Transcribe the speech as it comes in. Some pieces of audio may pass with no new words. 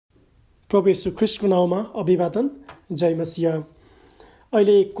प्रभु येशू ख्रीष्टको नाउँमा अभिवादन, जय मसीह।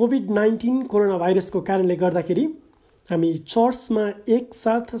 अहिले कोभिड-19 कोरोना भाइरसको कारणले गर्दाखेरि हामी चर्चमा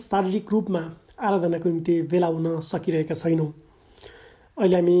एकसाथ शारीरिक रूपमा आराधनाको निम्ति भेला हुन सकिरहेका छैनौँ।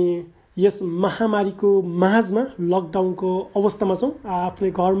 अहिले हामी यस महामारीको माझमा लकडाउनको अवस्थामा छौँ,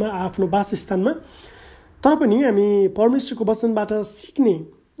 आफ्नै घरमा, आफ्नो वासस्थानमा। तर पनि हामी परमेश्वरको वचनबाट सिक्ने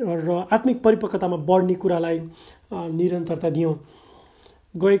र आत्मिक परिपक्वतामा बढ्ने कुरालाई निरन्तरता दियौँ।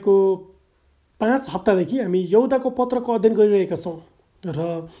 गएको 5 हप्तादेखि हामी यहुदाको पत्रको अध्ययन गरिरहेका छौँ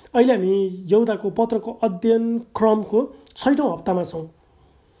र अहिले हामी यहुदाको पत्रको अध्ययन क्रमको 6औं हप्तामा छौँ।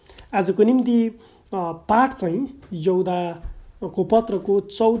 आजको निम्ति पाठ चाहिँ यहुदाको पत्रको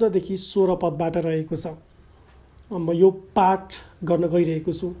 14 देखि 16 पदबाट रहेको छ। म यो पाठ गर्न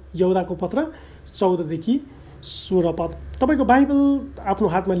गइरहेको छु, यहुदाको पत्र 14 देखि 16 पद। तपाईँको बाइबल आफ्नो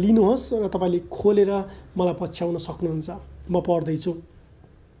हातमा लिनुहोस् र तपाईँले खोलेर मलाई पछ्याउन सक्नुहुन्छ। म पढ्दैछु।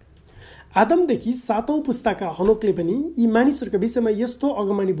 आदमदेखि 7औं पुस्ताका हनोकले पनि यी मानिसहरूका विषयमा यस्तो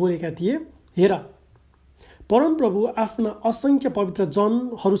अगमनी बोलेका थिए, हेर, परमप्रभु आफ्ना असङ्ख्य पवित्र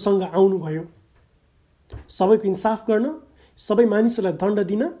जनहरूसँग आउनुभयो, सबैको इन्साफ गर्न, सबै मानिसहरूलाई दण्ड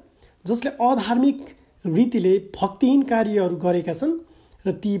दिन, जसले अधार्मिक रीतिले भक्तिहीन कार्यहरू गरेका छन्,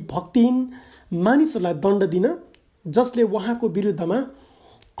 र ती भक्तिहीन मानिसहरूलाई दण्ड दिन जसले उहाँको विरुद्धमा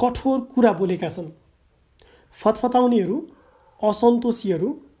कठोर कुरा बोलेका छन्। फतफताउनेहरू, असन्तोषीहरू,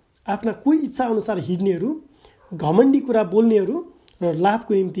 आफ्ना कोही इच्छा अनुसार हिँड्नेहरू, घमण्डी कुरा बोल्नेहरू र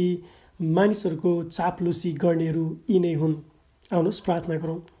लाभको निम्ति मानिसहरूको चापलुसी गर्नेहरू यी नै हुन्। आउनुहोस् प्रार्थना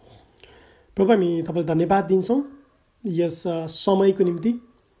गरौँ। प्रभु, हामी तपाईँलाई धन्यवाद दिन्छौँ यस समयको निम्ति।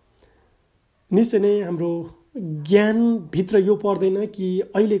 निश्चय नै हाम्रो ज्ञानभित्र यो पर्दैन कि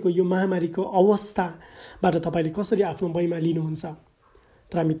अहिलेको यो महामारीको अवस्थाबाट तपाईँले कसरी आफ्नो महिमा लिनुहुन्छ।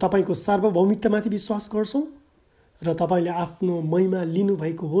 तर हामी तपाईँको सार्वभौमिकतामाथि विश्वास गर्छौँ र तपाईँले आफ्नो महिमा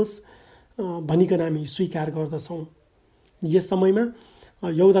लिनुभएको होस् भनिकन हामी स्वीकार गर्दछौँ। यस समयमा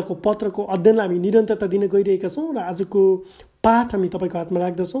यहुदाको पत्रको अध्ययनलाई हामी निरन्तरता दिन गइरहेका छौँ र आजको पाठ हामी तपाईँको हातमा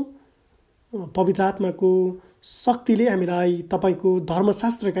राख्दछौँ। पवित्र आत्माको शक्तिले हामीलाई तपाईँको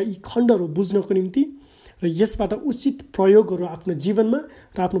धर्मशास्त्रका यी खण्डहरू बुझ्नको निम्ति र यसबाट उचित प्रयोगहरू आफ्नो जीवनमा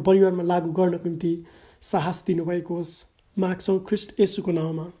र आफ्नो परिवारमा लागू गर्नको निम्ति साहस दिनुभएको होस्। माग्छौँ ख्रीष्ट येशूको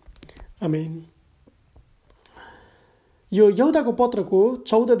नाउँमा, आमेन। यो यहुदाको पत्रको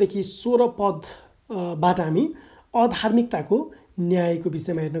 14 देखि 16 पदबाट हामी अधार्मिकताको न्यायको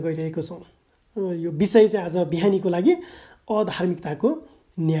विषयमा हेर्न गइरहेको छौँ। यो विषय चाहिँ आज बिहानीको लागि अधार्मिकताको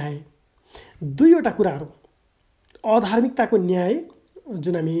न्याय। दुईवटा कुराहरू, अधार्मिकताको न्याय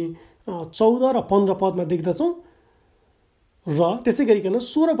जुन हामी 14 र 15 पदमा देख्दछौँ, र त्यसै गरिकन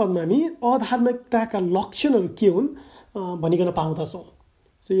 16 पदमा हामी अधार्मिकताका लक्षणहरू के हुन् भनिकन पाउँदछौँ।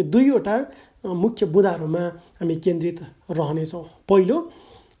 यो दुईवटा मुख्य बुँदाहरूमा हामी केन्द्रित रहनेछौँ। पहिलो,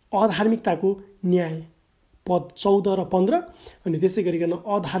 अधार्मिकताको न्याय, पद 14 र 15, अनि त्यसै गरिकन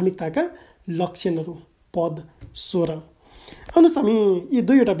अधार्मिकताका लक्षणहरू, पद 16। आउनुहोस् हामी यी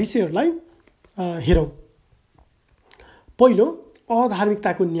दुईवटा विषयहरूलाई हेरौँ। पहिलो,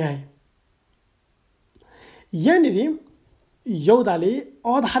 अधार्मिकताको न्याय। यहाँनिर यहुदाले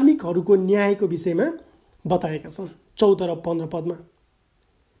अधार्मिकहरूको न्यायको विषयमा बताएका छन् 14 र 15 पदमा।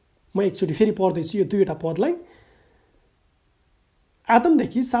 म एकचोटि फेरि पढ्दैछु यो दुईवटा पदलाई।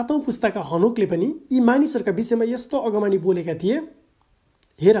 आदमदेखि 7औं पुस्ताका हनोकले पनि यी मानिसहरूका विषयमा यस्तो अगमनी बोलेका थिए,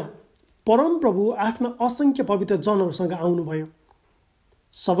 हेर, परमप्रभु आफ्ना असङ्ख्य पवित्र जनहरूसँग आउनुभयो,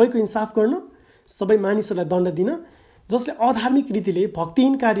 सबैको इन्साफ गर्न, सबै मानिसहरूलाई दण्ड दिन, जसले अधार्मिक रीतिले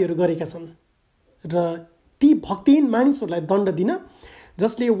भक्तिहीन कार्यहरू गरेका छन्, र ती भक्तिहीन मानिसहरूलाई दण्ड दिन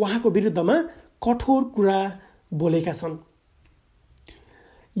जसले उहाँको विरुद्धमा कठोर कुरा बोलेका छन्।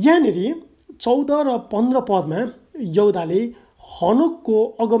 यहाँनिर 14 र 15 पदमा यहुदाले हनोकको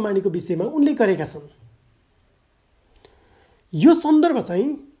अगमनीको विषयमा उल्लेख गरेका छन्। यो सन्दर्भ चाहिँ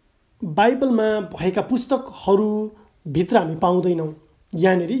बाइबलमा भएका पुस्तकहरूभित्र हामी पाउँदैनौँ।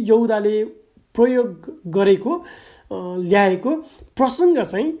 यहाँनिर यहुदाले प्रयोग गरेको ल्याएको प्रसङ्ग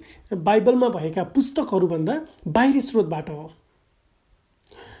चाहिँ बाइबलमा भएका पुस्तकहरूभन्दा बाहिरी स्रोतबाट हो।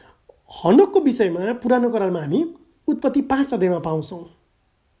 हनोकको विषयमा पुरानो करारमा हामी उत्पत्ति 5 अध्यायमा पाउँछौँ।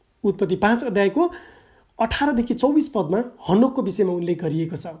 उत्पत्ति 5 अध्यायको 18 देखि 24 पदमा हनोकको विषयमा उल्लेख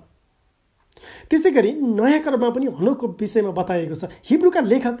गरिएको छ। त्यसै गरी नयाँ करारमा पनि हनोकको विषयमा बताइएको छ। हिब्रूका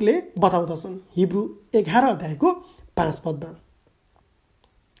लेखकले बताउँदछन् हिब्रू 11 अध्यायको 5 पदमा।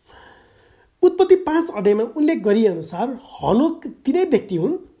 उत्पत्ति 5 अध्यायमा उल्लेख गरिएअनुसार हनोक तिनै व्यक्ति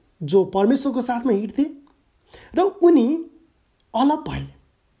हुन् जो परमेश्वरको साथमा हिँड्थे र उनी अलग भए,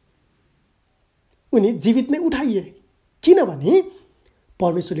 उनी जीवित नै उठाइए, किनभने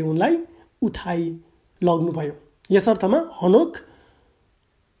परमेश्वरले उनलाई उठाइ लग्नुभयो। यस अर्थमा हनोक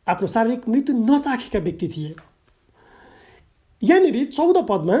आफ्नो शारीरिक मृत्यु नचाखेका व्यक्ति थिए। यहाँनिर 14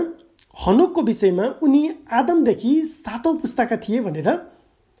 पदमा हनोकको विषयमा उनी आदमदेखि 7औं पुस्ताका थिए भनेर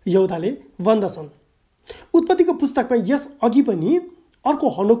यहुदाले भन्दछन्। उत्पत्तिको पुस्तकमा यस अघि पनि अर्को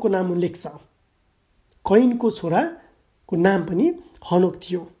हनोकको नाम उल्लेख छ। कैनको छोराको नाम पनि हनोक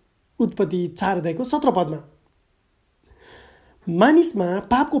थियो। उत्पत्ति 4 अध्यायको 17 पदमा मानिसमा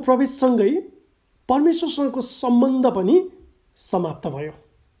पापको प्रवेशसँगै परमेश्वरसँगको सम्बन्ध पनि समाप्त भयो।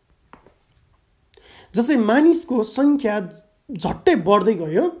 जसै मानिसको संख्या झट्टै बढ्दै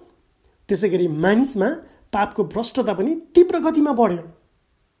गयो त्यसै गरी मानिसमा पापको भ्रष्टता पनि तीव्र गतिमा बढ्यो।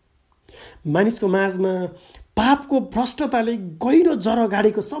 मानिसको माझमा पापको भ्रष्टताले गहिरो जरो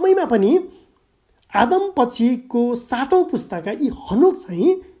गाडेको समयमा पनि आदम पछिको 7औं पुस्ताका यी हनोक चाहिँ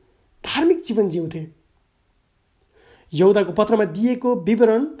धार्मिक जीवन जिउँथे। यहुदाको पत्रमा दिएको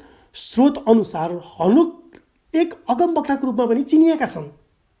विवरण स्रोत अनुसार हनोक एक अगमवक्ताको रूपमा पनि चिनिएका छन्।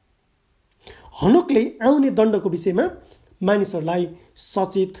 हनोकले आउने दण्डको विषयमा मानिसहरूलाई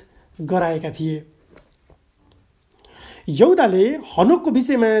सचेत गराएका थिए। यहुदाले हनोकको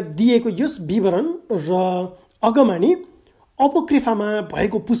विषयमा दिएको यस विवरण र अगमानी अपोक्रिफामा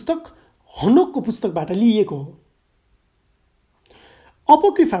भएको पुस्तक हनोकको पुस्तकबाट लिइएको हो।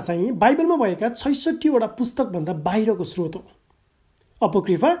 अपोक्रिफा चाहिँ बाइबलमा भएका 66 वटा पुस्तकभन्दा बाहिरको स्रोत हो।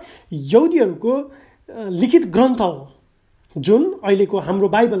 अपोक्रिफा यहुदीहरूको लिखित ग्रन्थ हो जुन अहिलेको हाम्रो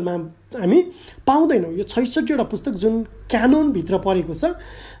बाइबलमा हामी पाउँदैनौँ। यो 66 वटा पुस्तक जुन क्यानोनभित्र परेको छ,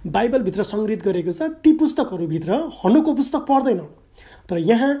 बाइबलभित्र सङ्ग्रहित गरेको छ, ती पुस्तकहरूभित्र हनोकको पुस्तक पर्दैन। तर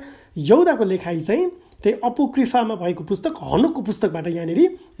यहाँ यहुदाको लेखाइ चाहिँ त्यही अपोक्रिफामा भएको पुस्तक हनोकको पुस्तकबाट यहाँनिर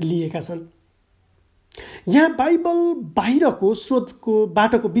लिएका छन्। यहाँ बाइबल बाहिरको स्रोतको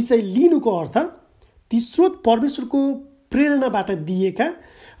बाटोको विषय लिनुको अर्थ ती स्रोत परमेश्वरको प्रेरणाबाट दिएका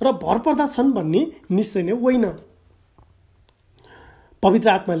र भरपर्दा छन् भन्ने निश्चय नै होइन। पवित्र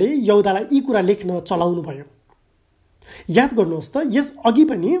आत्माले यहुदालाई यी कुरा लेख्न चलाउनु भयो। याद गर्नुहोस् त, यस अघि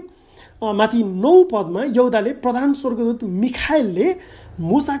पनि माथि 9 पदमा यहुदाले प्रधान स्वर्गदूत मिखाएलले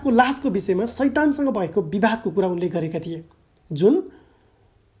मूसाको लासको विषयमा शैतानसँग भएको विवादको कुरा उल्लेख गरेका थिए, जुन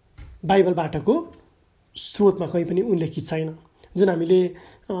बाइबलबाटको स्रोतमा कहीँ पनि उल्लेखित छैन। जुन हामीले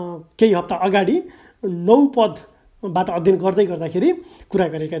केही हप्ता अगाडि 9 पदबाट अध्ययन गर्दै गर्दाखेरि कुरा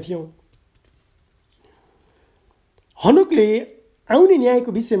गरेका थियौँ। हनोकले आउने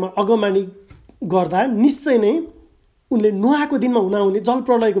न्यायको विषयमा अगमवाणी गर्दा निश्चय नै उनले नोआको दिनमा हुन आउने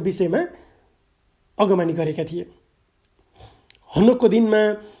जलप्रलयको विषयमा अगमवाणी गरेका थिए। हनोकको दिनमा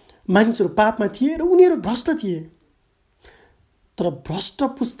मानिसहरू पापमा थिए र उनीहरू भ्रष्ट थिए। तर भ्रष्ट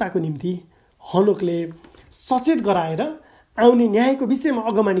पुस्ताको निम्ति हनोकले सचेत गराएर आउने न्यायको विषयमा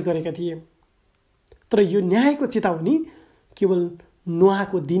अगमवाणी गरेका थिए। तर यो न्यायको चेतावनी केवल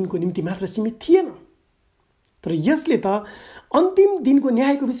नोआको दिनको निम्ति मात्र सीमित थिएन, तर यसले त अन्तिम दिनको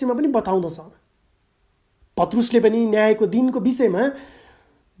न्यायको विषयमा पनि बताउँदछ। पत्रुसले पनि न्यायको दिनको विषयमा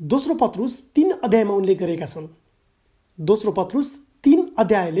दोस्रो पत्रुस 3 अध्यायमा उल्लेख गरेका छन्। दोस्रो पत्रुस 3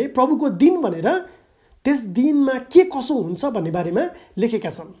 अध्यायले प्रभुको दिन भनेर त्यस दिनमा के कसो हुन्छ भन्ने बारेमा लेखेका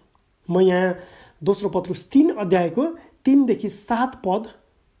छन्। म यहाँ दोस्रो पत्रुस 3 अध्यायको 3 देखि 7 पद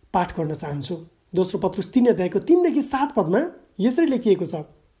पाठ गर्न चाहन्छु। दोस्रो पत्रुस 3 अध्यायको 3 देखि 7 पदमा यसरी लेखिएको छ: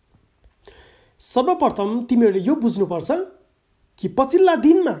 सर्वप्रथम तिमीहरूले यो बुझ्नुपर्छ कि पछिल्ला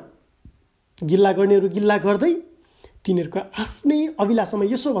दिनमा गिल्ला गर्नेहरू गिल्ला गर्दै तिनीहरूको आफ्नै अभिलाषामा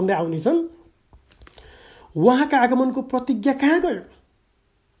यसो भन्दै आउनेछन्, उहाँका आगमनको प्रतिज्ञा कहाँ गयो?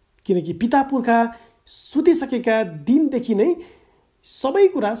 किनकि पिता पुर्खा सुतिसकेका दिनदेखि नै सबै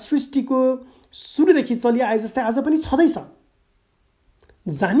कुरा सृष्टिको सुरुदेखि चलिआए जस्तै आज पनि छँदैछ।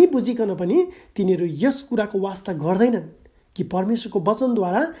 जानी बुझिकन पनि तिनीहरू यस कुराको वास्ता गर्दैनन् कि परमेश्वरको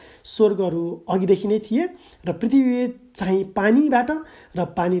वचनद्वारा स्वर्गहरू अघिदेखि नै थिए र पृथ्वी चाहिँ पानीबाट र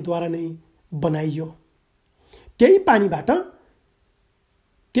पानीद्वारा नै बनाइयो। त्यही पानीबाट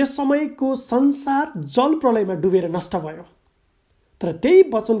त्यस समयको संसार जल प्रलयमा डुबेर नष्ट भयो। तर त्यही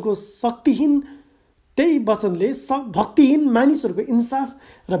वचनको शक्तिहीन, त्यही वचनले भक्तिहीन मानिसहरूको इन्साफ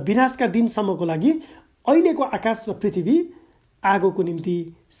र विनाशका दिनसम्मको लागि अहिलेको आकाश र पृथ्वी आगोको निम्ति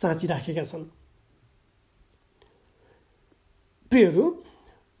साँचिराखेका छन्। प्रियहरू,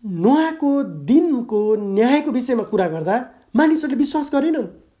 नोआको दिनको न्यायको विषयमा कुरा गर्दा मानिसहरूले विश्वास गरेनन्।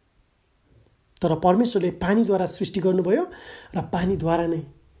 तर परमेश्वरले पानीद्वारा सृष्टि गर्नुभयो र पानीद्वारा नै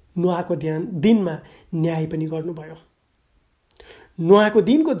नोआको दिनमा न्याय पनि गर्नुभयो। नोआको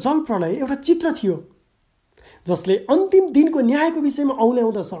दिनको जल प्रलय एउटा चित्र थियो जसले अन्तिम दिनको न्यायको विषयमा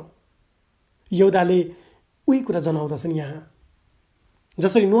औल्याउँदछ। यहुदाले उही कुरा जनाउँदछन् यहाँ।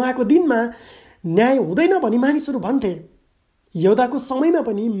 जसरी नोआको दिनमा न्याय हुँदैन भनी मानिसहरू भन्थे, यहुदाको समयमा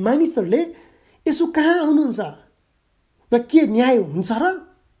पनि मानिसहरूले यसो कहाँ आउनुहुन्छ र के न्याय हुन्छ र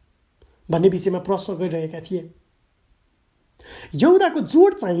भन्ने विषयमा प्रश्न गरिरहेका थिए। यहुदाको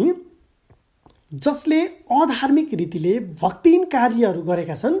जोड चाहिँ जसले अधार्मिक रीतिले भक्तिहीन कार्यहरू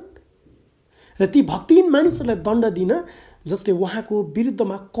गरेका छन् र ती भक्तिहीन मानिसहरूलाई दण्ड दिन जसले उहाँको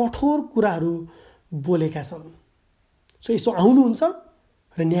विरुद्धमा कठोर कुराहरू बोलेका छन्। सो यसो आउनुहुन्छ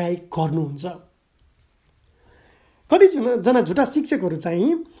र न्याय गर्नुहुन्छ। कतिजना झुटा शिक्षकहरू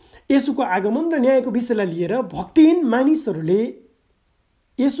चाहिँ येशूको आगमन र न्यायको विषयलाई लिएर भक्तिहीन मानिसहरूले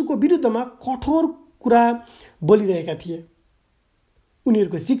येशूको विरुद्धमा कठोर कुरा बोलिरहेका थिए।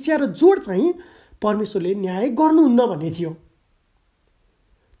 उनीहरूको शिक्षा र जोड चाहिँ परमेश्वरले न्याय गर्नुहुन्न भन्ने थियो।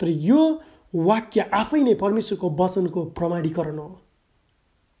 तर यो वाक्य आफै नै परमेश्वरको वचनको प्रमाणीकरण हो।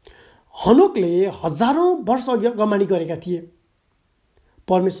 हनोकले हजारौं वर्ष अगाडि गरेका थिए।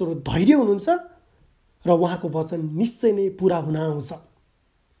 परमेश्वर धैर्य हुनुहुन्छ र उहाँको वचन निश्चय नै पूरा हुन आउँछ।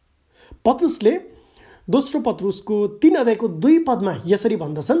 पत्रुसले दोस्रो पत्रुसको 3 अध्यायको 2 पदमा यसरी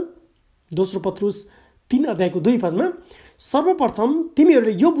भन्दछन्। दोस्रो पत्रुस 3 अध्यायको 2 पदमा, सर्वप्रथम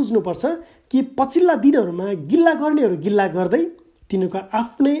तिमीहरूले यो बुझ्नुपर्छ कि पछिल्ला दिनहरूमा गिल्ला गर्नेहरू गिल्ला गर्दै तिनीहरूको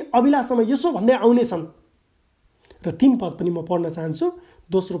आफ्नै अभिलाषामा यसो भन्दै आउनेछन्। र 3 पद पनि म पढ्न चाहन्छु।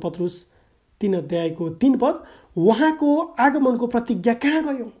 दोस्रो पत्रुस 3 अध्यायको 3 पद, उहाँको आगमनको प्रतिज्ञा कहाँ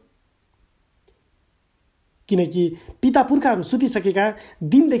गयो? किनकि पिता पुर्खाहरू सुतिसकेका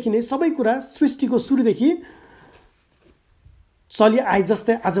दिनदेखि नै सबै कुरा सृष्टिको सुरुदेखि चलि आए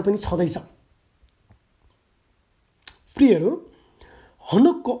जस्तै आज पनि छँदैछ। प्रियहरू,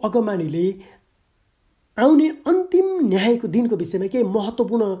 हनोकको अगमनीले आउने अन्तिम न्यायको दिनको विषयमा केही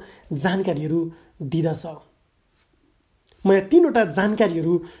महत्त्वपूर्ण जानकारीहरू दिँदछ। म यहाँ 3वटा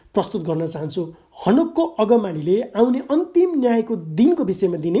जानकारीहरू प्रस्तुत गर्न चाहन्छु। हनोकको अगमनीले आउने अन्तिम न्यायको दिनको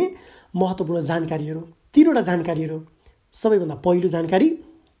विषयमा दिने महत्त्वपूर्ण जानकारीहरू। 3वटा जानकारीहरू। सबैभन्दा पहिलो जानकारी,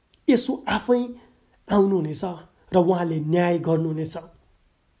 येशू आफै आउनुहुनेछ र उहाँले न्याय गर्नुहुनेछ।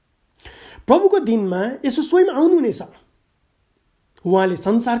 प्रभुको दिनमा येशू स्वयं आउनुहुनेछ। उहाँले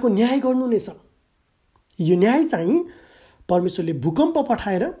संसारको न्याय गर्नुहुनेछ। यो न्याय चाहिँ परमेश्वरले भूकम्प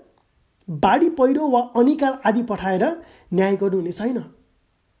पठाएर, बाढी पहिरो वा अनिकाल आदि पठाएर न्याय गर्नुहुने छैन।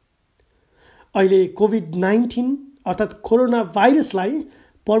 अहिले कोभिड-19 अर्थात् कोरोना भाइरसलाई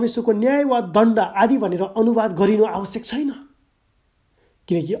परमेश्वरको न्याय वा दण्ड आदि भनेर अनुवाद गरिनु आवश्यक छैन।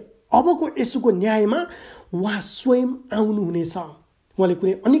 किनकि अबको येशूको न्यायमा उहाँ स्वयं आउनुहुनेछ। उहाँले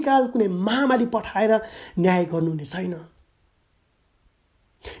कुनै अनिकाल, कुनै महामारी पठाएर न्याय गर्नुहुने छैन।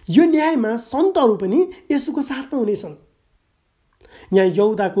 यो न्यायमा सन्तहरू पनि येशूको साथमा हुनेछन्। यहाँ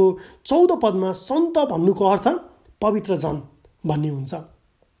यहुदाको 14 पदमा सन्त भन्नुको अर्थ पवित्र जन भन्ने हुन्छ,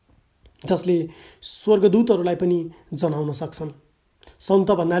 जसले स्वर्गदूतहरूलाई पनि जनाउन सक्छन्।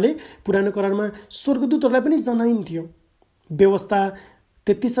 सन्त भन्नाले पुरानो करारमा स्वर्गदूतहरूलाई पनि जनाइन्थ्यो। व्यवस्था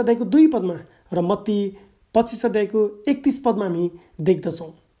 33 अध्यायको 2 पदमा र मत्ती 25 अध्यायको 31 पदमा हामी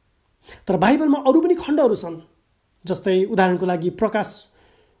देख्दछौँ। तर बाइबलमा अरू पनि खण्डहरू छन्, जस्तै उदाहरणको लागि प्रकाश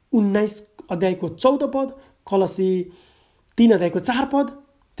 19 अध्यायको 14 पद, कलसी 3 अध्यायको 4 पद,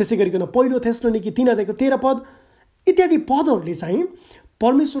 त्यसै गरिकन पहिलो थेसलोनिकी 3 अध्यायको 13 पद इत्यादि पदहरूले चाहिँ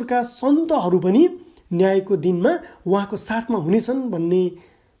परमेश्वरका सन्तहरू पनि न्यायको दिनमा उहाँको साथमा हुनेछन् भन्ने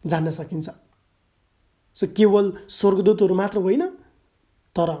जान्न सकिन्छ। सो केवल स्वर्गदूतहरू मात्र होइन,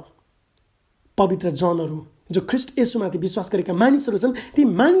 तर पवित्र जनहरू जो ख्रीष्ट येशूमाथि विश्वास गरेका मानिसहरू छन्, ती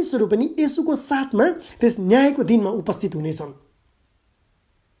मानिसहरू पनि येशूको साथमा त्यस न्यायको दिनमा उपस्थित हुनेछन्।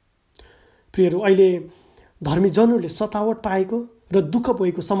 प्रियहरू, अहिले धर्मी जनहरूले सतावट पाएको र दुःख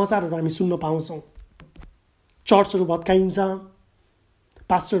पोएको समाचारहरू हामी सुन्न पाउँछौँ। चर्चहरू भत्काइन्छ,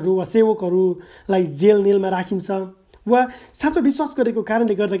 पास्टरहरू वा सेवकहरूलाई जेल नेलमा राखिन्छ, वा साँचो विश्वास गरेको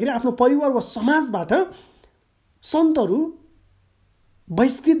कारणले गर्दाखेरि आफ्नो परिवार वा समाजबाट सन्तहरू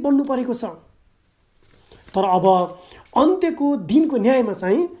बहिष्कृत बन्नु परेको छ। तर अब अन्त्यको दिनको न्यायमा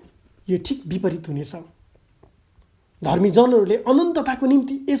चाहिँ यो ठिक विपरीत हुनेछ। धर्मी जनहरूले अनन्तताको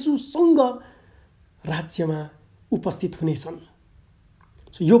निम्ति येशूसँग राज्यमा उपस्थित हुनेछन्।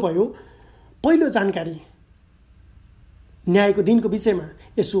 यो भयो पहिलो जानकारी। न्यायको दिनको विषयमा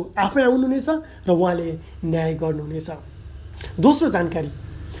येशू आफै आउनुहुनेछ र उहाँले न्याय गर्नुहुनेछ। दोस्रो जानकारी,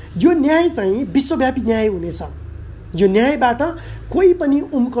 यो न्याय चाहिँ विश्वव्यापी न्याय हुनेछ। यो न्यायबाट कोही पनि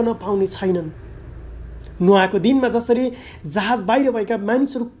उम्कन पाउने छैनन्। नोआको दिनमा जसरी जहाज बाहिर भएका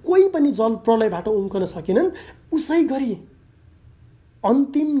मानिसहरू कोही पनि जल प्रलयबाट उम्कन सकेनन्, उसै गरी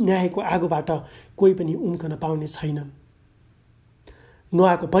अन्तिम न्यायको आगोबाट कोही पनि उम्कन पाउने छैनन्।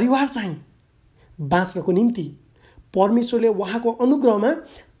 नोआको परिवार चाहिँ बाँच्नको निम्ति परमेश्वरले उहाँको अनुग्रहमा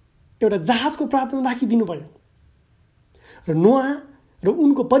एउटा जहाजको प्रावधान राखिदिनु भयो र नोआ र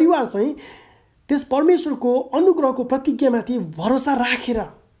उनको परिवार चाहिँ त्यस परमेश्वरको अनुग्रहको प्रतिज्ञामाथि भरोसा राखेर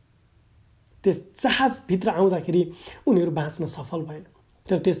त्यस जहाजभित्र आउँदाखेरि उनीहरू बाँच्न सफल भए।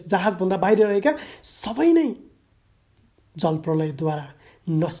 तर त्यस जहाजभन्दा बाहिर रहेका सबै नै जलप्रलयद्वारा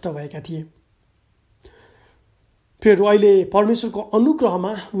नष्ट भएका थिए। प्रियहरू, अहिले परमेश्वरको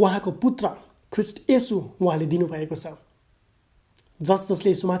अनुग्रहमा उहाँको पुत्र ख्रीष्ट येशू उहाँले दिनुभएको छ। जसले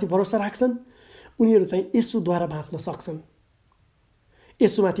येशूमाथि भरोसा राख्छन् उनीहरू चाहिँ येशूद्वारा बाँच्न सक्छन्।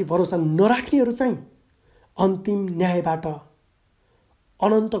 येशूमाथि भरोसा नराख्नेहरू चाहिँ अन्तिम न्यायबाट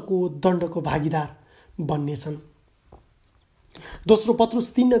अनन्तको दण्डको भागीदार बन्नेछन्। दोस्रो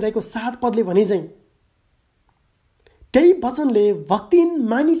पत्रुस 3:7 भने चाहिँ त्यही वचनले भक्तिहीन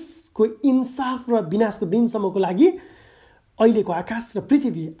मानिसको इन्साफ र विनाशको दिनसम्मको लागि अहिलेको आकाश र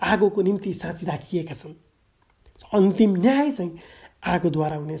पृथ्वी आगोको निम्ति साँची राखिएका छन्। अन्तिम न्याय चाहिँ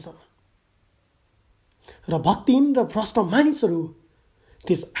आगोद्वारा हुनेछ र भक्तिहीन र भ्रष्ट मानिसहरू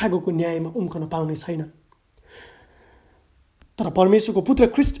त्यस आगोको न्यायमा उम्कन पाउने छैनन्। तर परमेश्वरको पुत्र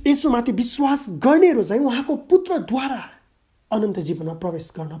ख्रीष्ट येशूमाथि विश्वास गर्नेहरू चाहिँ उहाँको पुत्रद्वारा अनन्त जीवनमा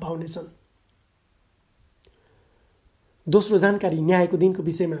प्रवेश गर्न पाउनेछन्। दोस्रो जानकारी न्यायको दिनको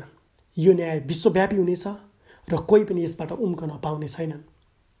विषयमा, यो न्याय विश्वव्यापी हुनेछ र कोही पनि यसबाट उम्कन पाउने छैनन्।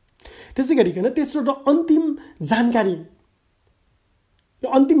 त्यसै गरिकन तेस्रो र अन्तिम जानकारी, यो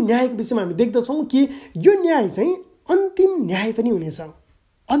अन्तिम न्यायको विषयमा हामी देख्दछौँ कि यो न्याय चाहिँ अन्तिम न्याय पनि हुनेछ।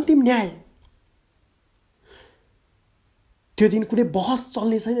 अन्तिम न्याय, त्यो दिन कुनै बहस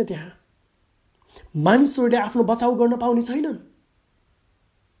चल्ने छैन। त्यहाँ मानिसहरूले आफ्नो बचाउ गर्न पाउने छैनन्।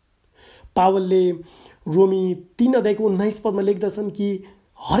 पावलले रोमी 3:19 लेख्दछन् कि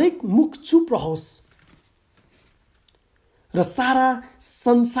हरेक मुख चुप रहोस् र सारा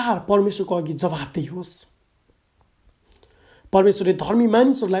संसार परमेश्वरको अघि जवाफदेही होस्। परमेश्वरले धर्मी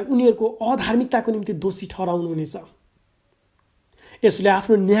मानिसहरूलाई उनीहरूको अधार्मिकताको निम्ति दोषी ठहराउनुहुनेछ। यसले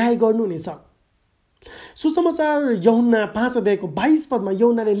आफ्नो न्याय गर्नुहुनेछ। सुसमाचार यूहन्ना 5:22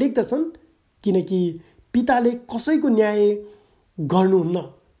 यूहन्नाले लेख्दछन्, किनकि पिताले कसैको न्याय गर्नुहुन्न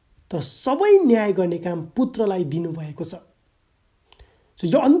तर सबै न्याय गर्ने काम पुत्रलाई दिनुभएको छ।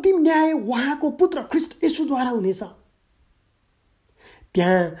 यो अन्तिम न्याय उहाँको पुत्र ख्रीष्ट येशूद्वारा हुनेछ।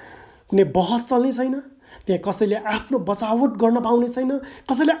 त्यहाँ कुनै बहस चल्ने छैन। त्यहाँ कसैले आफ्नो बचावट गर्न पाउने छैन।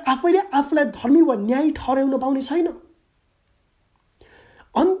 कसैले आफैले आफूलाई धर्मी वा न्यायी ठहराउन पाउने छैन।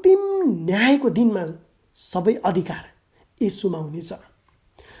 अन्तिम न्यायको दिनमा सबै अधिकार येशूमा हुनेछ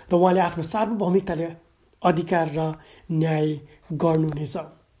र उहाँले आफ्नो सार्वभौमिकताले अधिकार र न्याय गर्नुहुनेछ।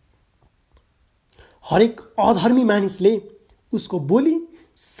 हरेक अधर्मी मानिसले उसको बोली,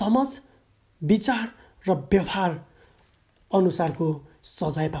 समझ, विचार र व्यवहार अनुसारको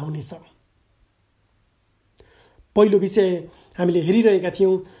सजाय पाउनेछ। पहिलो विषय हामीले हेरिरहेका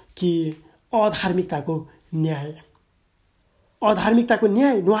थियौँ कि अधार्मिकताको न्याय। अधार्मिकताको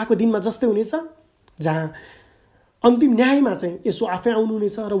न्याय नोआको दिनमा जस्तै हुनेछ, जहाँ अन्तिम न्यायमा चाहिँ यसो आफै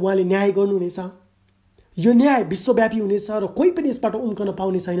आउनुहुनेछ र उहाँले न्याय गर्नुहुनेछ। यो न्याय विश्वव्यापी हुनेछ र कोही पनि यसबाट उम्कन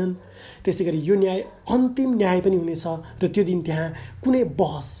पाउने छैनन्। त्यसै गरी यो न्याय अन्तिम न्याय पनि हुनेछ र त्यो दिन त्यहाँ कुनै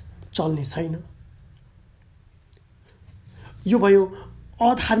बहस चल्ने छैन। यो भयो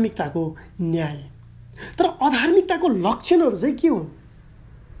अधार्मिकताको न्याय। तर अधार्मिकताको लक्षणहरू चाहिँ के हुन्?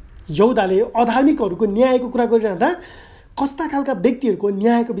 यहूदाले अधार्मिकहरूको न्यायको कुरा गरिरहँदा कस्ता खालका व्यक्तिहरूको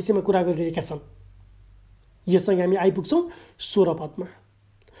न्यायको विषयमा कुरा गरिरहेका छन्? यससँग हामी आइपुग्छौँ 16 पदमा।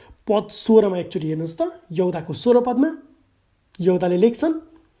 पद 16 एकचोटि हेर्नुहोस् त। यहूदाको 16 पदमा यहूदाले लेख्छन्,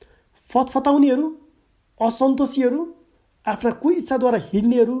 फतफताउनेहरू, असन्तोषीहरू, आफ्ना कुनै इच्छाद्वारा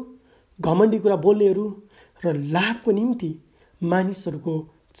हिँड्नेहरू, घमण्डी कुरा बोल्नेहरू र लाभको निम्ति मानिसहरूको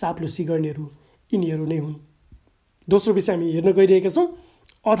चाप्लुसी गर्नेहरू यिनीहरू नै हुन्। दोस्रो विषय हामी हेर्न गइरहेका छौँ,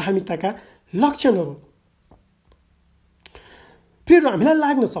 अधार्मिकताका लक्षणहरू। प्रियहरू, हामीलाई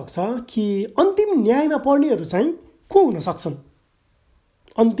लाग्न सक्छ कि अन्तिम न्यायमा पर्नेहरू चाहिँ को हुन सक्छन्?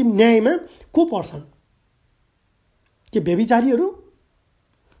 अन्तिम न्यायमा को पर्छन्? के व्यभिचारीहरू,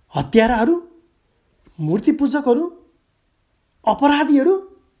 हत्याराहरू, मूर्ति पूजकहरू, अपराधीहरू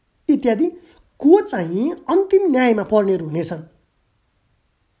इत्यादि को चाहिँ अन्तिम न्यायमा पर्नेहरू हुनेछन्?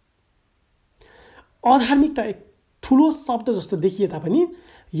 अधार्मिकता एक ठुलो शब्द जस्तो देखिए तापनि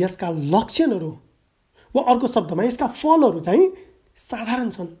यसका लक्षणहरू वा अर्को शब्दमा यसका फलहरू चाहिँ साधारण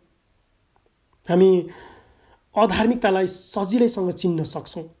छन्। हामी अधार्मिकतालाई सजिलैसँग चिन्न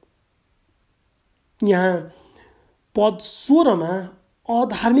सक्छौँ। यहाँ पद 16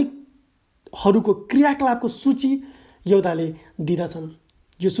 अधार्मिकहरूको क्रियाकलापको सूची यहूदाले दिँदछन्।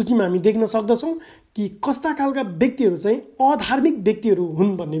 यो सूचीमा हामी देख्न सक्दछौँ कि कस्ता खालका व्यक्तिहरू चाहिँ अधार्मिक व्यक्तिहरू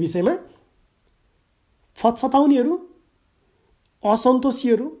हुन् भन्ने विषयमा। फतफताउनेहरू,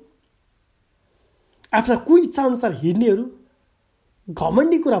 असन्तोषीहरू, आफ्ना कुनै इच्छाअनुसार हिँड्नेहरू,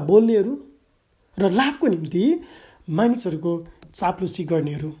 घमण्डी कुरा बोल्नेहरू र लाभको निम्ति मानिसहरूको चाप्लुसी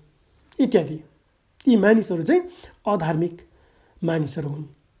गर्नेहरू इत्यादि। यी मानिसहरू चाहिँ अधार्मिक मानिसहरू हुन्।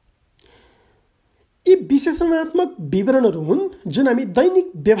 यी विशेषणात्मक विवरणहरू हुन् जुन हामी दैनिक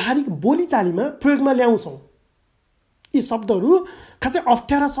व्यावहारिक बोलीचालीमा प्रयोगमा ल्याउँछौँ। यी शब्दहरू खासै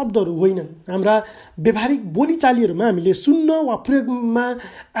अप्ठ्यारा शब्दहरू होइनन्। हाम्रा व्यावहारिक बोलीचालीहरूमा हामीले सुन्न वा प्रयोगमा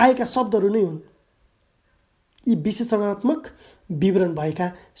आएका शब्दहरू नै हुन्। यी विशेषणात्मक विवरण भएका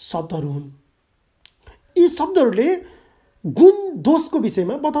शब्दहरू हुन्। यी शब्दहरूले गुण दोषको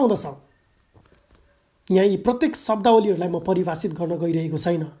विषयमा बताउँदछ। यहाँ यी प्रत्येक शब्दावलीहरूलाई म परिभाषित गर्न गइरहेको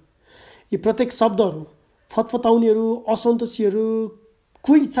छैन। यी प्रत्येक शब्दहरू फतफताउनेहरू, असन्तोषीहरू,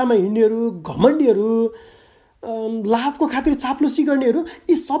 कोही इच्छामा हिँड्नेहरू, घमण्डीहरू, लाभको खातिर चाप्लुसी गर्नेहरू,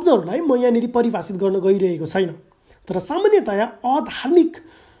 यी शब्दहरूलाई म यहाँनिर परिभाषित गर्न गइरहेको छैन। तर सामान्यतया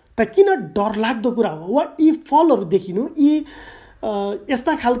अधार्मिकता किन डरलाग्दो कुरा हो वा यी फलहरू देखिनु, यी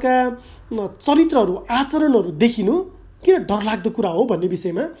यस्ता खालका चरित्रहरू, आचरणहरू देखिनु किन डरलाग्दो कुरा हो भन्ने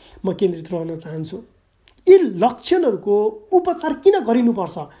विषयमा म केन्द्रित रहन चाहन्छु। यी लक्षणहरूको उपचार किन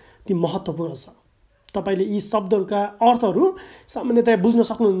गरिनुपर्छ ती महत्त्वपूर्ण छ। तपाईले यी शब्दहरूका अर्थहरू सामान्यतया बुझ्न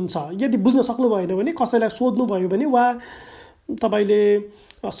सक्नुहुन्छ। यदि बुझ्न सक्नु भएन भने कसैलाई सोध्नु भयो भने वा तपाईले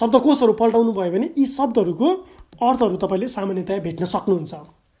शब्दकोशहरू पल्टाउनु भयो भने यी शब्दहरूको अर्थहरू तपाईले सामान्यतया भेट्न सक्नुहुन्छ।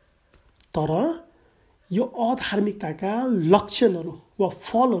 तर यो अधार्मिकताका लक्षणहरू वा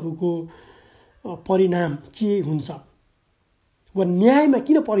फलहरूको परिणाम के हुन्छ वा न्यायमा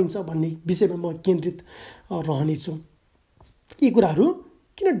किन परिन्छ भन्ने विषयमा म केन्द्रित रहनेछु। यी कुराहरू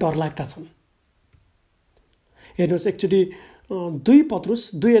किन डरलाग्दा छन्? हेर्नुहोस्, एकचोटि 2 पत्रुस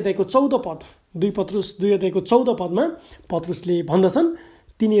 2 अध्यायको 14 पद, 2 पत्रुस 2 अध्यायको 14 पदमा पत्रुसले भन्दछन्,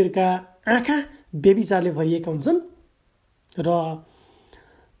 तिनीहरूका आँखा व्यभिचारले भरिएका हुन्छन् र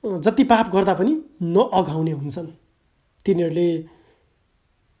जति पाप गर्दा पनि नअघाउने हुन्छन्। तिनीहरूले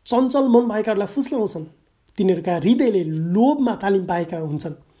चञ्चल मन भएकाहरूलाई फुस्ल्याउँछन्। तिनीहरूका हृदयले लोभमा तालिम पाएका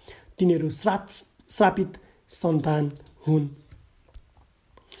हुन्छन्। तिनीहरू श्रापित सन्तान हुन्।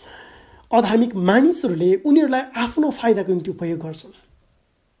 अधार्मिक मानिसहरूले उनीहरूलाई आफ्नो फाइदाको निम्ति उपयोग गर्छन्।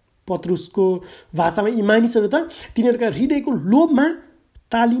 पत्रुसको भाषामा यी मानिसहरू त तिनीहरूका हृदयको लोभमा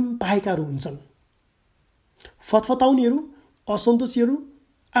तालिम पाएकाहरू हुन्छन्। फतफताउनेहरू, असन्तोषीहरू,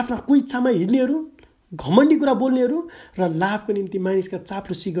 आफ्ना कोही इच्छामा हिँड्नेहरू, घमण्डी कुरा बोल्नेहरू र लाभको निम्ति मानिसका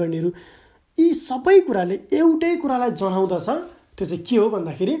चाप्लुसी गर्नेहरू, यी सबै कुराले एउटै कुरालाई जनाउँदछ। त्यो चाहिँ के हो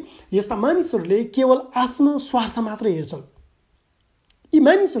भन्दाखेरि यस्ता मानिसहरूले केवल आफ्नो स्वार्थ मात्र हेर्छन्। यी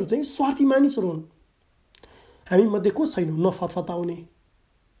मानिसहरू चाहिँ स्वार्थी मानिसहरू हुन्। हामी मध्ये को छैनौँ नफतफताउने?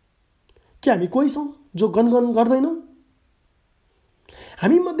 के हामी कोही छौँ जो गनगन गर्दैनौँ?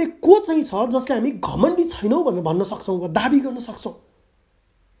 हामी मध्ये को चाहिँ छ जसले हामी घमण्डी छैनौँ भनेर भन्न सक्छौँ वा दाबी गर्न सक्छौँ?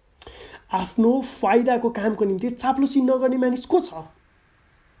 आफ्नो फाइदाको कामको निम्ति चाप्लुसी नगर्ने मानिस को छ?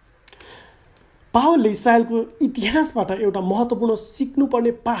 पावलले इस्रायलको इतिहासबाट एउटा महत्त्वपूर्ण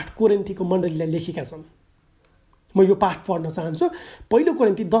सिक्नुपर्ने पाठ कोरिन्थीको मण्डलीलाई लेखेका छन्। म यो पाठ पढ्न चाहन्छु। पहिलो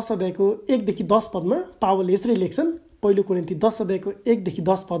कोरिन्थी 10 अध्यायको 1 देखि 10 पदमा पावलले यसरी लेख्छन्। पहिलो कोरिन्थी 10 अध्यायको 1 देखि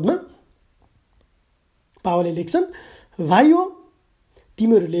 10 पदमा पावलले लेख्छन्, भाइयो,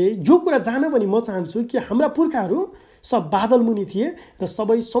 तिमीहरूले यो कुरा जान पनि म चाहन्छु कि हाम्रा पुर्खाहरू सब बादल मुनि थिए र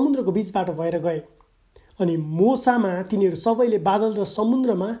सबै समुद्रको बीचबाट भएर गए। अनि मोसामा तिनीहरू सबैले बादल र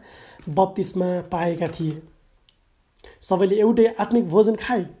समुद्रमा बप्तिस्मा पाएका थिए। सबैले एउटै आत्मिक भोजन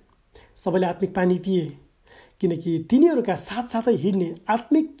खाए, सबैले आत्मिक पानी पिए, किनकि तिनीहरूका साथसाथै हिँड्ने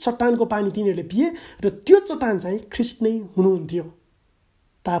आत्मिक चट्टानको पानी तिनीहरूले पिए र त्यो चट्टान चाहिँ ख्रिस्ट नै हुनुहुन्थ्यो।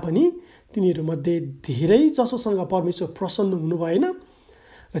 तापनि तिनीहरूमध्ये धेरै जसोसँग परमेश्वर प्रसन्न हुनु भएन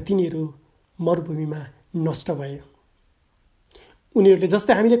र तिनीहरू मरुभूमिमा नष्ट भए। उनीहरूले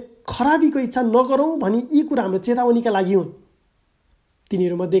जस्तै हामीले खराबीको इच्छा नगरौँ भनी यी कुरा हाम्रो चेतावनीका लागि हुन्।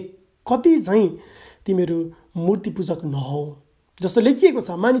 तिनीहरूमध्ये कति चाहिँ तिमीहरू मूर्ति पूजक नहौ। जस्तो लेखिएको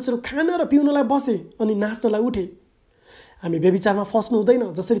छ, मानिसहरू खान र पिउनलाई बसे अनि नाच्नलाई उठे। हामी व्यभिचारमा फस्नु हुँदैन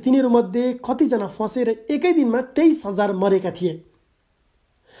जसरी तिनीहरूमध्ये कतिजना फसेर एकै दिनमा 23,000 मरेका थिए।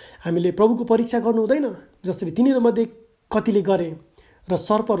 हामीले प्रभुको परीक्षा गर्नु हुँदैन जसरी तिनीहरूमध्ये कतिले गरे र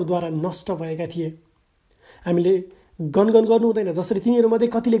सर्पहरूद्वारा नष्ट भएका थिए। हामीले गनगन गर्नु हुँदैन जसरी तिनीहरूमध्ये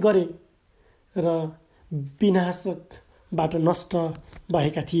कतिले गरे र विनाशकबाट नष्ट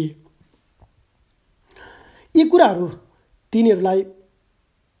भएका थिए। यी कुराहरू तिनीहरूलाई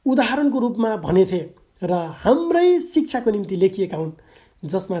उदाहरणको रूपमा भनेथे र हाम्रै शिक्षाको निम्ति लेखिएका हुन्,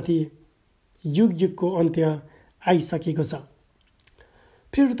 जसमाथि युग युगको अन्त्य आइसकेको छ।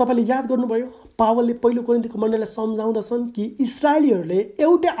 फेरि तपाईँले याद गर्नुभयो, पावलले पहिलो कोरिन्थीको मण्डलीलाई सम्झाउँदछन् कि इस्राएलीहरूले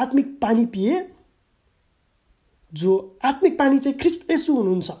एउटै आत्मिक पानी पिए, जो आत्मिक पानी चाहिँ ख्रिस्ट येशू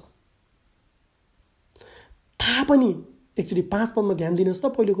हुनुहुन्छ। थाहा पनि एक्चुअली 5 पदमा ध्यान दिनुहोस् त,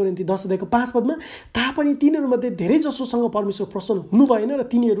 पहिलो कोरिन्थी 10 अध्यायको 5 पदमा, थाहा पनि तिनीहरूमध्ये धेरै जसोसँग परमेश्वर प्रसन्न हुनु भएन र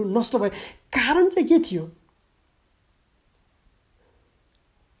तिनीहरू नष्ट भए। कारण चाहिँ के थियो?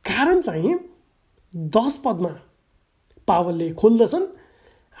 कारण चाहिँ 10 पदमा पावलले खोल्दछन्,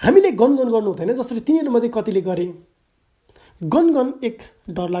 हामीले गनगन गर्नु हुँदैन जसरी तिनीहरूमध्ये कतिले गरे। गनगन एक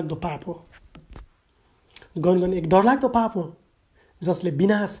डरलाग्दो पाप हो। गनगन एक डरलाग्दो पाप हो जसले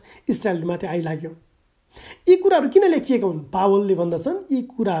विनाश इस्राएलमाथि आइलाग्यो। यी कुराहरू किन लेखिएका हुन्? पावलले भन्दछन् यी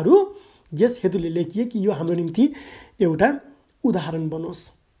कुराहरू यस हेतुले लेखिए कि यो हाम्रो निम्ति एउटा उदाहरण बनोस्।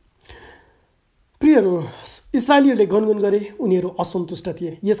 प्रियहरू, इस्राएलीहरूले गनगन गरे, उनीहरू असन्तुष्ट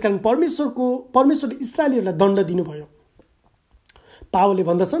थिए। यसकारण परमेश्वरले इस्राएलीहरूलाई दण्ड दिनुभयो। पावलले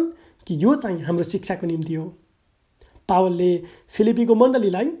भन्दछन् कि यो चाहिँ हाम्रो शिक्षाको निम्ति हो। पावलले फिलिपीको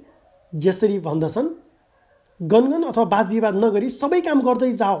मण्डलीलाई यसरी भन्दछन्, गनगन अथवा वाद विवाद नगरी सबै काम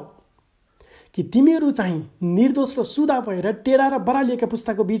गर्दै जाओ कि तिमीहरू चाहिँ निर्दोष र सुधा भएर टेढा र बरालिएका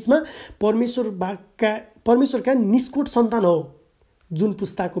पुस्ताको बीचमा परमेश्वरका निष्कोट सन्तान हो, जुन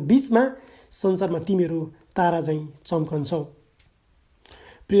पुस्ताको बीचमा संसारमा तिमीहरू तारा चाहिँ चम्कन्छौ।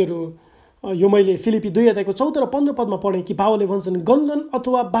 प्रियहरू, यो मैले फिलिपी 2 अध्यायको 14 र 15 पदमा पढेँ कि पावलले भन्छन् गनगन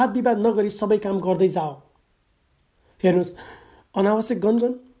अथवा वाद विवाद नगरी सबै काम गर्दै जाओ। हेर्नुहोस्, अनावश्यक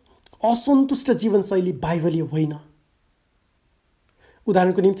गनगन, असन्तुष्ट जीवनशैली बाइबलीय होइन।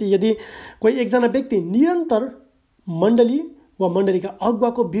 उदाहरणको निम्ति यदि कोही एकजना व्यक्ति निरन्तर मण्डली वा मण्डलीका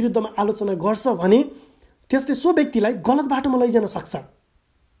अगुवाको विरुद्धमा आलोचना गर्छ भने त्यसले सो व्यक्तिलाई गलत बाटोमा लैजान सक्छ।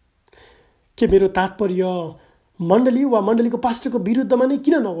 के मेरो तात्पर्य मण्डली वा मण्डलीको पास्टरको विरुद्धमा नै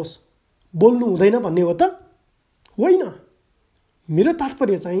किन नहोस्, बोल्नु हुँदैन भन्ने हो त? होइन। मेरो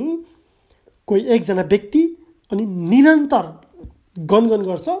तात्पर्य चाहिँ कोही एकजना व्यक्ति अनि निरन्तर गनगन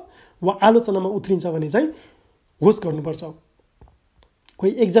गर्छ वा आलोचनामा उत्रिन्छ भने चाहिँ होस गर्नुपर्छ।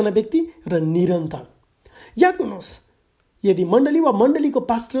 कोही एकजना व्यक्ति र निरन्तर। याद गर्नुहोस्, यदि मण्डली वा मण्डलीको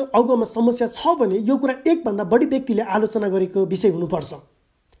पास्टर अगुवामा समस्या छ भने यो कुरा एकभन्दा बढी व्यक्तिले आलोचना गरेको विषय हुनुपर्छ।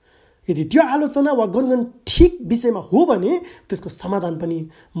 यदि त्यो आलोचना वा गनगन ठिक विषयमा हो भने त्यसको समाधान पनि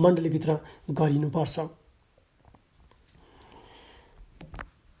मण्डलीभित्र गरिनुपर्छ।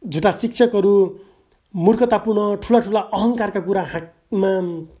 झुटा शिक्षकहरू मूर्खतापूर्ण ठुला अहङ्कारका कुरा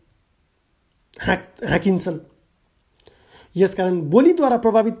हाँकिन्छन्। यसकारण बोलीद्वारा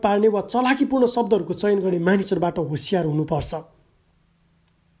प्रभावित पार्ने वा चलाकीपूर्ण शब्दहरूको चयन गर्ने मानिसहरूबाट होशियार हुनुपर्छ।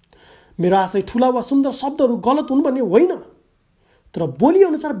 मेरो आशय ठुला वा सुन्दर शब्दहरू गलत हुन् भन्ने होइन, तर बोली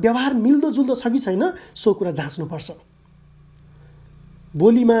अनुसार व्यवहार मिल्दोजुल्दो छ कि छैन सो कुरा जाँच्नुपर्छ।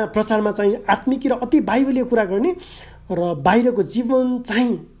 बोलीमा प्रचारमा चाहिँ आत्मिक र अति बाइबलीय कुरा गर्ने र बाहिरको जीवन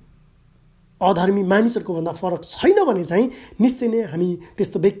चाहिँ अधर्मी मानिसहरूको भन्दा फरक छैन भने चाहिँ निश्चय नै हामी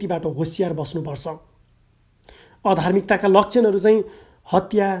त्यस्तो व्यक्तिबाट होशियार बस्नुपर्छ। अधार्मिकताका लक्षणहरू चाहिँ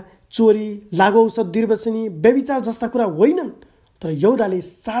हत्या, चोरी, लागुऔषध, दुर्व्यसनी, व्यभिचार जस्ता कुरा होइनन्, तर यहुदाले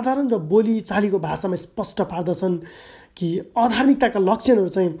साधारण र बोली चालीको भाषामा स्पष्ट पार्दछन् कि अधार्मिकताका लक्षणहरू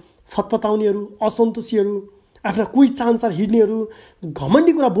चाहिँ फतफताउनेहरू, असन्तोषीहरू, आफ्ना कोही चान्सार हिँड्नेहरू,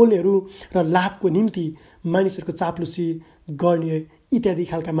 घमण्डी कुरा बोल्नेहरू र लाभको निम्ति मानिसहरूको चाप्लुसी गर्ने इत्यादि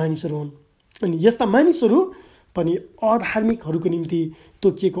खालका मानिसहरू हुन्। अनि यस्ता मानिसहरू पनि अधार्मिकहरूको निम्ति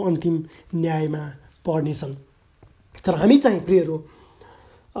तोकिएको अन्तिम न्यायमा पर्नेछन्। तर हामी चाहिँ प्रियहरू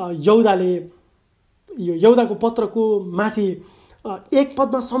यहुदाको पत्रको माथि एक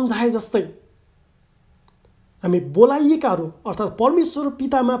पदमा सम्झाए जस्तै हामी बोलाइएकाहरू अर्थात् परमेश्वर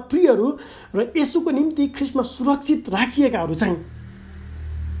पितामा प्रियहरू र येशूको निम्ति ख्रिस्टमा सुरक्षित राखिएकाहरू चाहिँ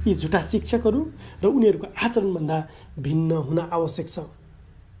यी झुटा शिक्षकहरू र उनीहरूको आचरणभन्दा भिन्न हुन आवश्यक छ।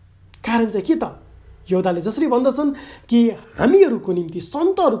 कारण चाहिँ के त? यहुदाले जसरी भन्दछन् कि हामीहरूको निम्ति,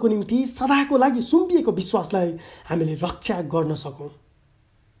 सन्तहरूको निम्ति सदाको लागि सुम्पिएको विश्वासलाई हामीले रक्षा गर्न सकौँ।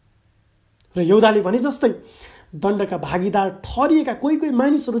 र यहुदाले भने जस्तै दण्डका भागीदार ठहरिएका कोही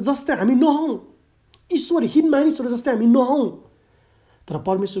मानिसहरू जस्तै हामी नहौँ, ईश्वरहीन मानिसहरू जस्तै हामी नहौँ, तर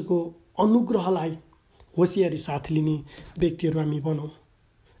परमेश्वरको अनुग्रहलाई होशियारी साथ लिने व्यक्तिहरू हामी बनौँ।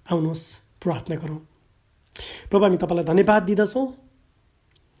 आउनुहोस् प्रार्थना गरौँ। प्रभु, हामी तपाईँलाई धन्यवाद दिँदछौँ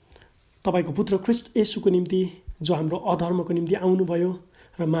तपाईँको पुत्र ख्रिस्ट येशूको निम्ति जो हाम्रो अधर्मको निम्ति आउनुभयो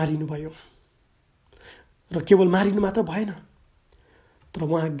र मारिनुभयो, र केवल मारिनु मात्र भएन तर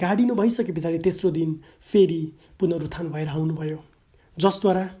उहाँ गाडिनु भइसके पछाडि तेस्रो दिन फेरि पुनरुत्थान भएर आउनुभयो,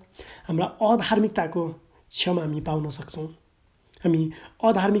 जसद्वारा हाम्रा अधार्मिकताको क्षमा हामी पाउन सक्छौँ। हामी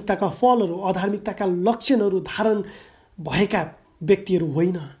अधार्मिकताका फलहरू, अधार्मिकताका लक्षणहरू धारण भएका व्यक्तिहरू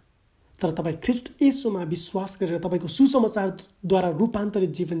होइन, तर तपाईँ ख्रिस्ट येशूमा विश्वास गरेर तपाईँको सुसमाचारद्वारा रूपान्तरित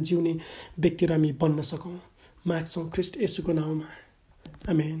जीवन जिउने व्यक्तिहरू हामी बन्न सकौँ। माग्छौँ ख्रिस्ट येशूको नाममा,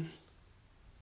 आमेन।